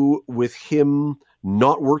issue with him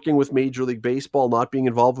not working with Major League Baseball, not being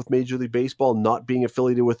involved with Major League Baseball, not being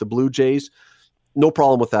affiliated with the Blue Jays, no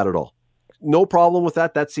problem with that at all. No problem with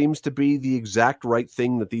that. That seems to be the exact right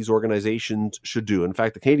thing that these organizations should do. In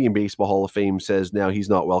fact, the Canadian Baseball Hall of Fame says now he's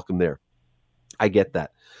not welcome there. I get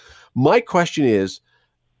that. My question is,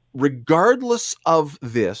 regardless of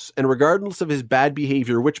this and regardless of his bad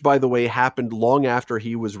behavior, which, by the way, happened long after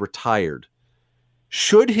he was retired,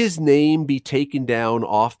 should his name be taken down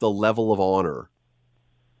off the level of honor?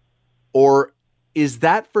 Or is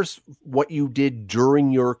that for what you did during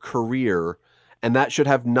your career, and that should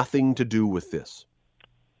have nothing to do with this?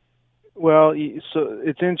 Well, so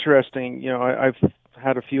it's interesting. I've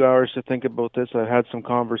had a few hours to think about this. I've had some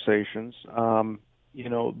conversations.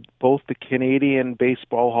 Both the Canadian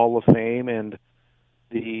Baseball Hall of Fame and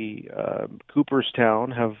the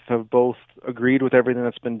Cooperstown have both agreed with everything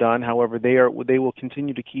that's been done. However, they will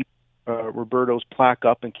continue to keep Roberto's plaque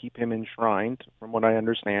up and keep him enshrined, from what I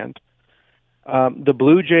understand. The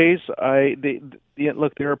Blue Jays,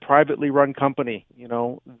 look, they're a privately run company.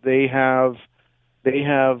 They have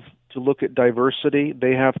to look at diversity.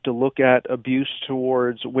 They have to look at abuse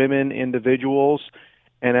towards women, individuals,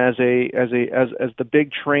 and as the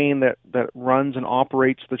big train that runs and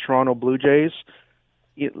operates the Toronto Blue Jays.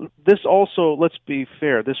 This also, let's be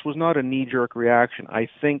fair, this was not a knee-jerk reaction. I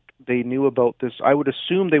think they knew about this. I would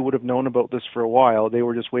assume they would have known about this for a while. They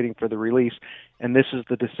were just waiting for the release, and this is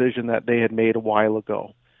the decision that they had made a while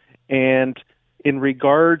ago. And in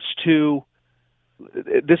regards to,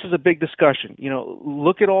 this is a big discussion.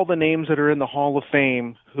 Look at all the names that are in the Hall of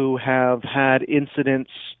Fame who have had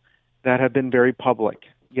incidents that have been very public,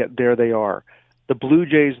 yet there they are. The Blue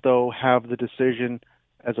Jays, though, have the decision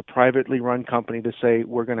as a privately run company to say,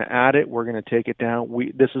 we're going to add it, we're going to take it down.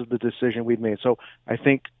 This is the decision we've made. So I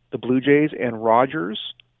think the Blue Jays and Rogers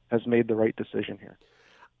has made the right decision here.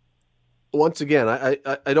 Once again,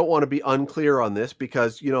 I don't want to be unclear on this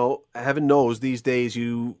because, heaven knows these days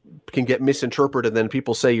you can get misinterpreted and then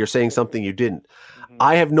people say you're saying something you didn't. Mm-hmm.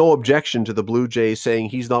 I have no objection to the Blue Jays saying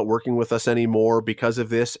he's not working with us anymore because of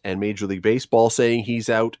this, and Major League Baseball saying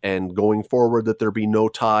he's out and going forward that there be no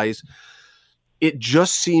ties. It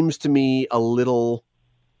just seems to me a little,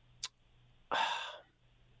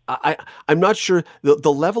 I'm not sure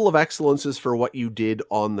the level of excellence is for what you did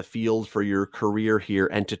on the field for your career here.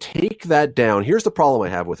 And to take that down, here's the problem I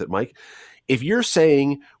have with it, Mike. If you're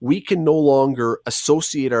saying we can no longer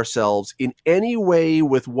associate ourselves in any way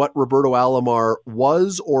with what Roberto Alomar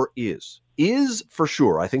was or is for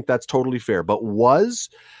sure. I think that's totally fair. But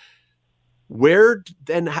where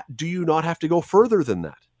then do you not have to go further than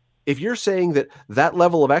that? If you're saying that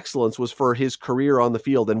level of excellence was for his career on the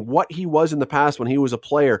field and what he was in the past when he was a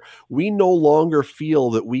player, we no longer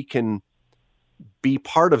feel that we can be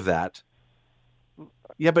part of that.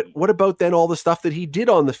 Yeah, but what about then all the stuff that he did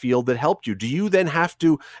on the field that helped you? Do you then have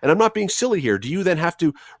to, and I'm not being silly here, do you then have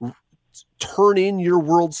to turn in your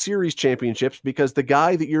World Series championships because the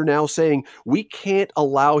guy that you're now saying we can't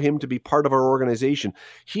allow him to be part of our organization,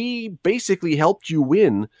 he basically helped you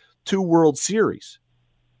win 2 World Series.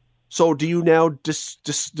 So do you now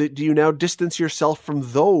distance yourself from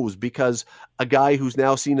those because a guy who's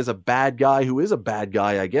now seen as a bad guy, who is a bad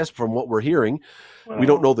guy, I guess, from what we're hearing, we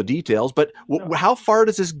don't know the details, but how far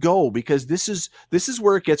does this go? Because this is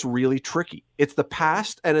where it gets really tricky. It's the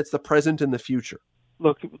past and it's the present and the future.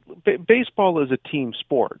 Look, baseball is a team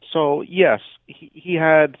sport. So yes, he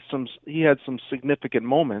had some significant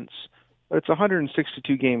moments, but it's a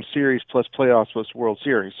 162 game series plus playoffs plus World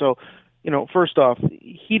Series. So, first off,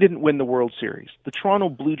 he didn't win the World Series. The Toronto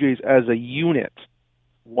Blue Jays as a unit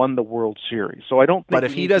won the World Series. So I don't think. But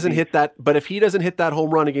if he doesn't hit that home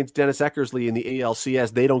run against Dennis Eckersley in the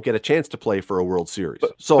ALCS, they don't get a chance to play for a World Series.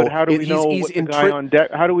 But how do we know the guy on deck?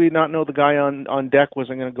 How do we not know the guy on deck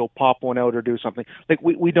wasn't going to go pop one out or do something? Like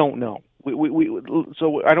we don't know.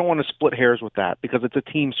 So I don't want to split hairs with that because it's a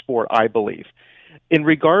team sport, I believe. In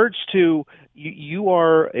regards to you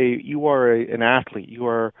are an athlete.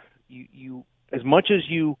 You as much as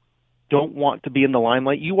you don't want to be in the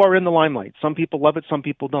limelight, you are in the limelight. Some people love it, some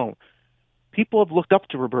people don't. People have looked up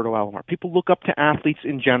to Roberto Alomar. People look up to athletes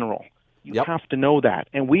in general. You have to know that.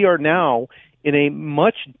 And we are now in a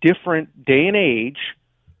much different day and age,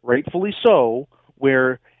 rightfully so,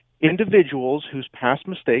 where individuals whose past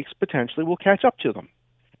mistakes potentially will catch up to them.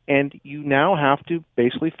 And you now have to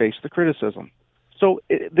basically face the criticism. So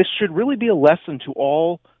this should really be a lesson to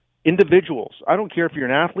all individuals. I don't care if you're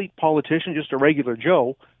an athlete, politician, just a regular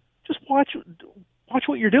Joe. Just watch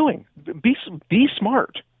what you're doing. Be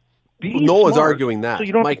smart. No one's arguing that. So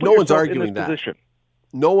you don't Mike, no one's arguing that. Position.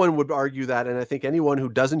 No one would argue that, and I think anyone who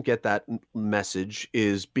doesn't get that message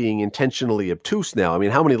is being intentionally obtuse now. I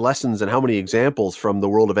mean, how many lessons and how many examples from the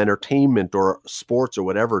world of entertainment or sports or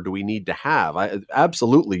whatever do we need to have?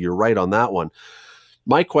 Absolutely, you're right on that one.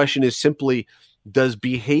 My question is simply, does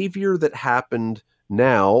behavior that happened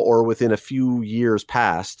now or within a few years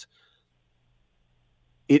past,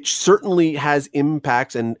 it certainly has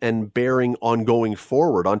impacts and bearing on going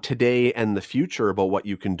forward, on today and the future about what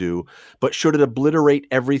you can do, but should it obliterate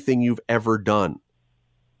everything you've ever done?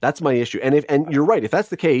 That's my issue. And you're right, if that's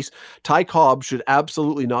the case, Ty Cobb should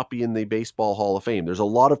absolutely not be in the Baseball Hall of Fame. There's a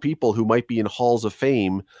lot of people who might be in halls of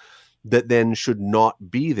fame that then should not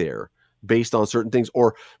be there based on certain things.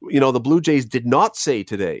 Or, the Blue Jays did not say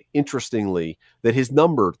today, interestingly, that his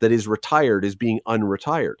number that is retired is being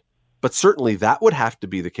unretired. But certainly that would have to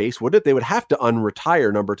be the case, wouldn't it? They would have to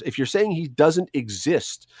unretire number. If you're saying he doesn't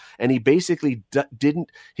exist and he basically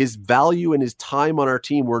didn't, his value and his time on our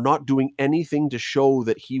team were not doing anything to show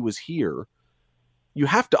that he was here, you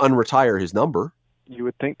have to unretire his number. You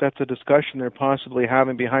would think that's a discussion they're possibly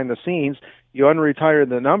having behind the scenes. You unretire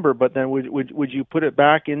the number, but then would you put it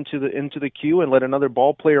back into the queue and let another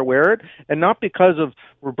ball player wear it? And not because of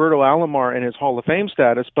Roberto Alomar and his Hall of Fame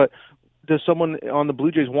status, but does someone on the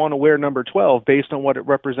Blue Jays want to wear number 12 based on what it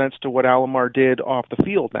represents to what Alomar did off the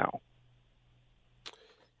field now?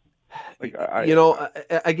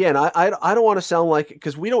 Again, I don't want to sound like,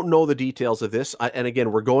 because we don't know the details of this. And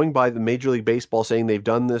again, we're going by the Major League Baseball saying they've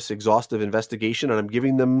done this exhaustive investigation, and I'm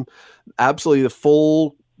giving them absolutely the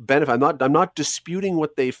full benefit. I'm not disputing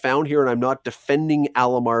what they found here, and I'm not defending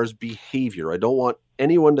Alomar's behavior. I don't want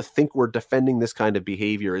anyone to think we're defending this kind of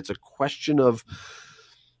behavior. It's a question of,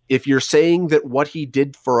 if you're saying that what he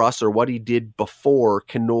did for us or what he did before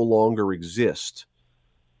can no longer exist,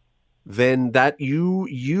 then that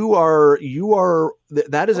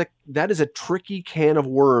is a tricky can of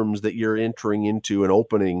worms that you're entering into and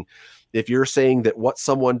opening. If you're saying that what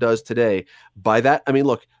someone does today, by that, I mean,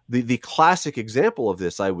 look, the classic example of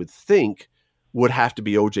this, I would think, would have to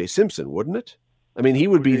be O.J. Simpson, wouldn't it? I mean, he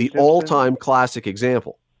would be the all-time classic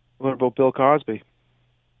example. What about Bill Cosby?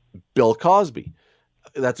 Bill Cosby.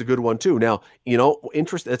 That's a good one too. Now,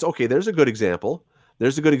 that's okay. There's a good example.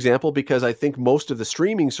 There's a good example because I think most of the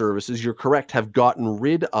streaming services, you're correct, have gotten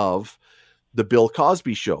rid of the Bill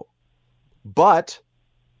Cosby show. But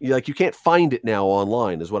you can't find it now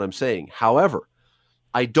online is what I'm saying. However,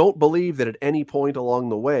 I don't believe that at any point along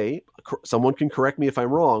the way, someone can correct me if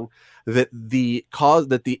I'm wrong, that the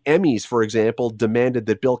Emmys, for example, demanded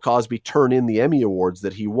that Bill Cosby turn in the Emmy Awards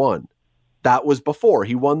that he won. That was before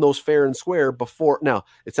he won those fair and square before. Now,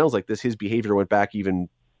 it sounds like his behavior went back even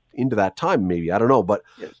into that time, maybe. I don't know. But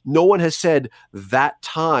No one has said that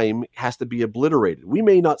time has to be obliterated. We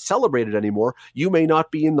may not celebrate it anymore. You may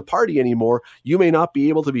not be in the party anymore. You may not be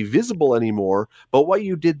able to be visible anymore. But what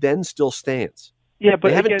you did then still stands. Yeah, but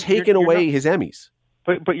they haven't taken away his Emmys.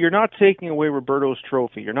 But you're not taking away Roberto's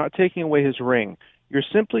trophy. You're not taking away his ring. You're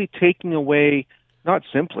simply taking away, not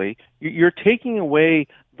simply, you're taking away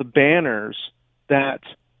the banners that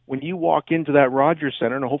when you walk into that Rogers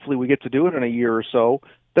Center, and hopefully we get to do it in a year or so,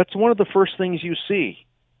 that's one of the first things you see.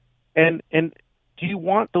 And do you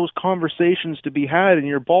want those conversations to be had in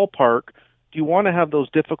your ballpark? Do you want to have those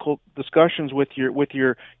difficult discussions with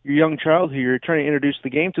your young child who you're trying to introduce the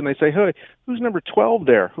game to, and they say, "Hey, who's number 12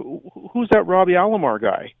 there? Who's that Robbie Alomar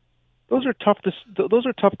guy?" Those are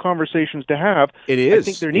tough conversations to have. It is. I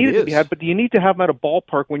think they're needed to be had, but do you need to have them at a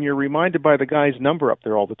ballpark when you're reminded by the guy's number up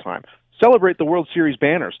there all the time? Celebrate the World Series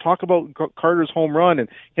banners. Talk about Carter's home run and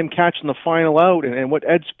him catching the final out and what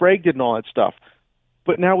Ed Sprague did and all that stuff.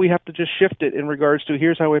 But now we have to just shift it in regards to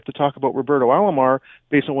here's how we have to talk about Roberto Alomar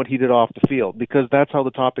based on what he did off the field, because that's how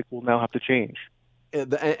the topic will now have to change.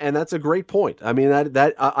 And that's a great point. I mean,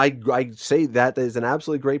 I say that is an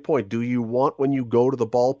absolutely great point. Do you want, when you go to the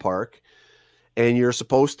ballpark and you're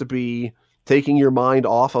supposed to be taking your mind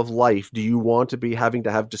off of life, do you want to be having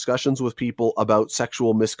to have discussions with people about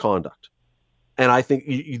sexual misconduct? And I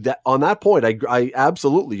think that on that point, I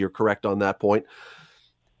absolutely, you're correct on that point.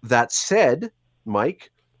 That said, Mike,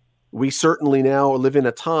 we certainly now live in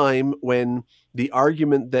a time when the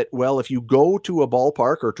argument that, well, if you go to a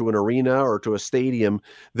ballpark or to an arena or to a stadium,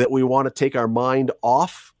 that we want to take our mind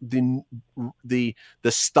off the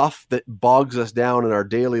stuff that bogs us down in our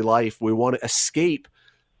daily life, we want to escape.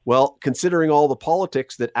 Well, considering all the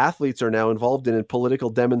politics that athletes are now involved in political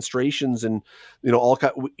demonstrations and,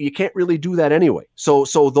 you can't really do that anyway. So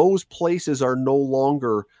those places are no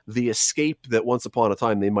longer the escape that once upon a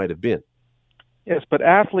time they might have been. Yes, but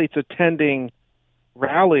athletes attending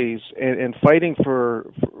rallies and fighting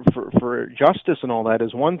for justice and all that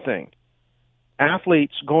is one thing.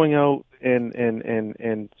 Athletes going out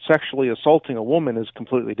and sexually assaulting a woman is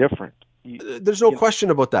completely different. There's no question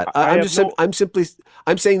about that.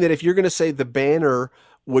 I'm saying that if you're going to say the banner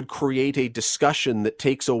would create a discussion that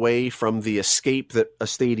takes away from the escape that a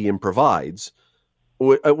stadium provides,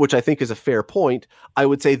 which I think is a fair point, I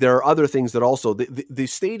would say there are other things that also the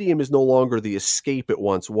stadium is no longer the escape it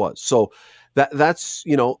once was. So that's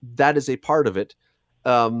that is a part of it.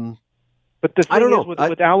 But the thing is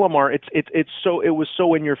with Alomar, it was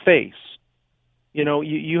so in your face.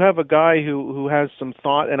 You have a guy who has some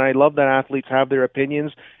thought, and I love that athletes have their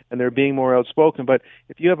opinions and they're being more outspoken. But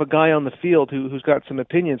if you have a guy on the field who's got some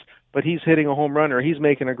opinions, but he's hitting a home run or he's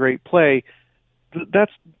making a great play,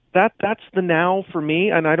 that's the now for me,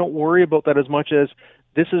 and I don't worry about that as much as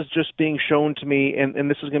this is just being shown to me, and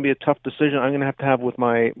this is going to be a tough decision I'm going to have with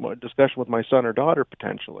my discussion with my son or daughter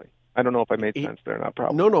potentially. I don't know if I made sense there, not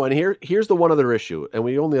probably. No, and here's the one other issue, and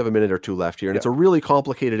we only have a minute or two left here, and it's a really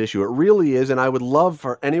complicated issue. It really is, and I would love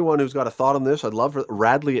for anyone who's got a thought on this, I'd love for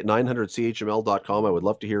Radley at 900chml.com, I would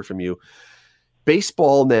love to hear from you.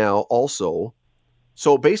 Baseball now also,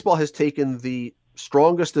 so baseball has taken the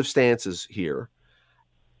strongest of stances here,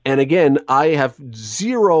 and again, I have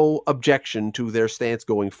zero objection to their stance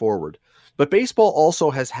going forward. But baseball also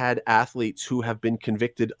has had athletes who have been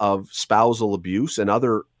convicted of spousal abuse and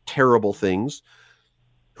other terrible things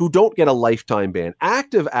who don't get a lifetime ban.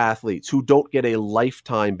 Active athletes who don't get a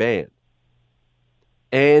lifetime ban.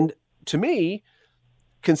 And to me,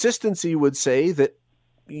 consistency would say that,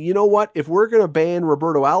 you know what, if we're going to ban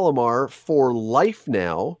Roberto Alomar for life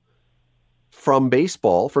now from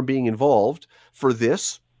baseball, from being involved for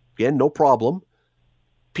this, again, no problem.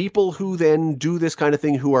 People who then do this kind of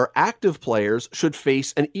thing who are active players should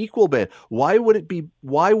face an equal ban. Why would the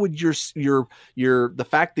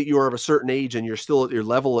fact that you are of a certain age and you're still at your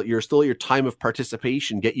level, you're still at your time of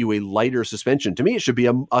participation, get you a lighter suspension? To me, it should be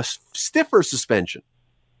a stiffer suspension.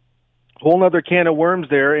 Whole other can of worms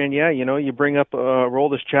there. And you bring up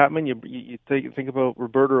Aroldis Chapman, you think about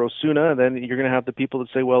Roberto Osuna, and then you're going to have the people that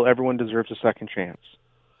say, well, everyone deserves a second chance.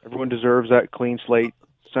 Everyone deserves that clean slate.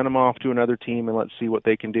 Send them off to another team and let's see what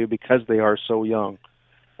they can do because they are so young.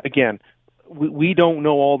 Again, we don't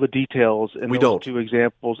know all the details in those two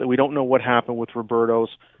examples, and we don't know what happened with Roberto's.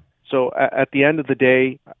 So at the end of the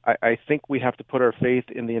day, I think we have to put our faith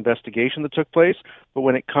in the investigation that took place. But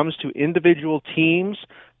when it comes to individual teams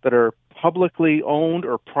that are publicly owned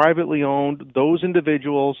or privately owned, those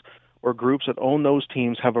individuals or groups that own those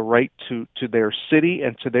teams have a right to their city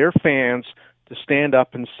and to their fans to stand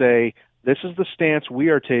up and say, this is the stance we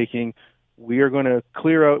are taking. We are going to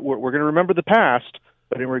clear out, we're going to remember the past,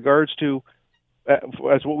 but in regards to,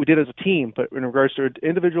 as what we did as a team, but in regards to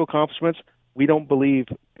individual accomplishments, we don't believe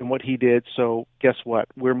in what he did. So guess what?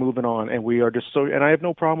 We're moving on, and we are just so, and I have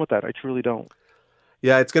no problem with that. I truly don't.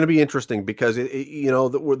 Yeah, it's going to be interesting because,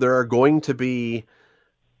 there are going to be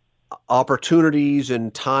opportunities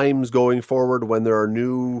and times going forward when there are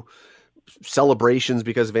new celebrations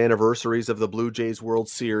because of anniversaries of the Blue Jays World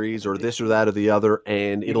Series or this or that or the other,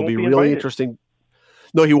 and it'll be really interesting.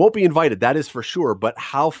 No, he won't be invited. That is for sure. But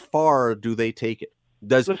how far do they take it?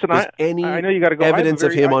 Does any I know you got to go. Evidence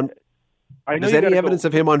of him on? Does any evidence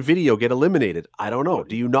of him on video get eliminated? I don't know.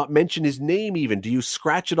 Do you not mention his name even? Do you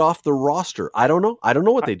scratch it off the roster? I don't know. I don't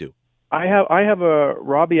know what they do. I have a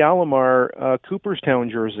Robbie Alomar Cooperstown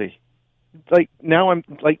jersey. Now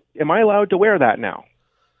am I allowed to wear that now?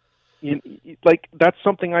 That's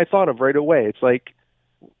something I thought of right away. It's like,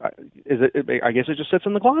 is it? I guess it just sits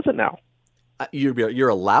in the closet now. You're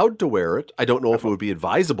allowed to wear it. I don't know if it would be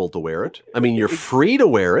advisable to wear it. I mean, you're free to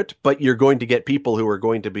wear it, but you're going to get people who are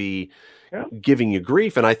going to be giving you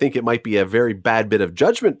grief, and I think it might be a very bad bit of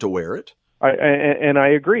judgment to wear it. I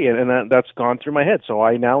agree, and that's gone through my head. So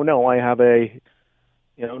I now know I have a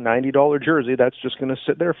 $90 jersey that's just going to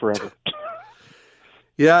sit there forever.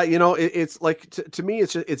 Yeah, it's like to me,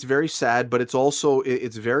 it's very sad, but it's also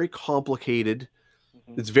it's very complicated.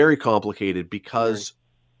 It's very complicated because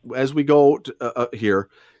as we go here,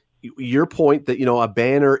 your point that a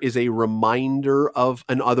banner is a reminder of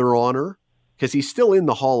another honor, because he's still in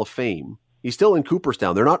the Hall of Fame. He's still in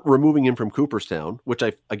Cooperstown. They're not removing him from Cooperstown, which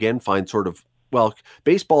I again find sort of, well,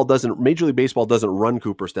 Major League Baseball doesn't run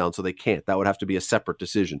Cooperstown, so they can't. That would have to be a separate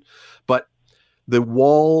decision. But the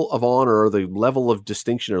wall of honor, or the level of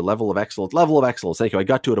distinction, or level of excellence, thank you. I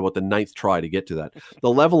got to it about the 9th try to get to that. The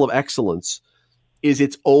level of excellence is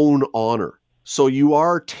its own honor. So you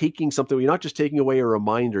are taking something, you're not just taking away a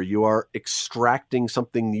reminder, you are extracting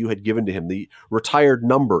something you had given to him. The retired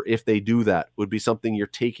number, if they do that, would be something you're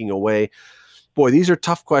taking away. Boy, these are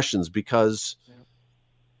tough questions, because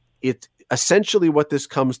it essentially what this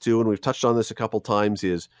comes to, and we've touched on this a couple times,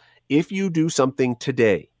 is if you do something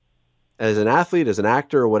today as an athlete, as an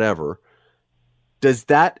actor, or whatever, does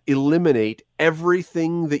that eliminate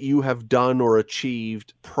everything that you have done or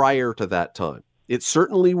achieved prior to that time? It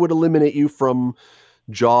certainly would eliminate you from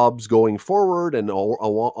jobs going forward and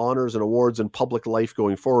honors and awards and public life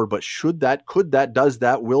going forward. But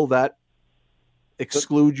will that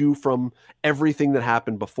exclude you from everything that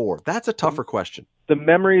happened before? That's a tougher question. The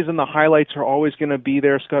memories and the highlights are always going to be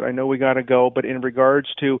there, Scott. I know we got to go, but in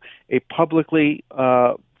regards to a publicly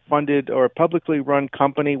funded or a publicly run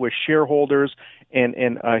company with shareholders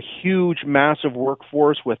and a huge, massive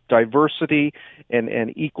workforce with diversity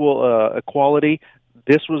and equal equality,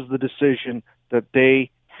 this was the decision that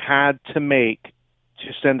they had to make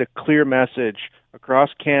to send a clear message across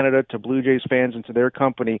Canada to Blue Jays fans and to their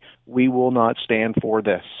company. We will not stand for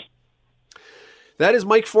this. That is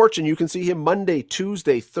Mike Fortune. You can see him Monday,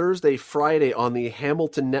 Tuesday, Thursday, Friday on the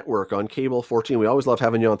Hamilton Network on Cable 14. We always love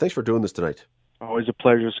having you on. Thanks for doing this tonight. Always a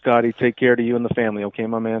pleasure, Scotty. Take care to you and the family, okay,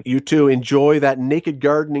 my man? You too. Enjoy that naked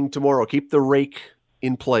gardening tomorrow. Keep the rake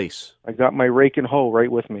in place. I got my rake and hoe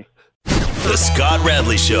right with me. The Scott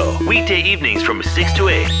Radley Show. Weekday evenings from 6 to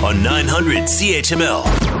 8 on 900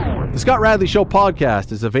 CHML. The Scott Radley Show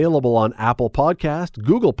podcast is available on Apple Podcast,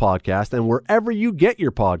 Google Podcast, and wherever you get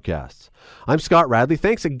your podcasts. I'm Scott Radley.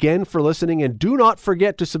 Thanks again for listening, and do not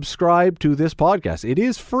forget to subscribe to this podcast. It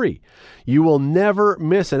is free. You will never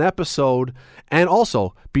miss an episode, and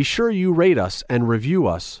also be sure you rate us and review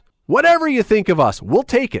us. Whatever you think of us, we'll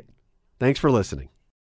take it. Thanks for listening.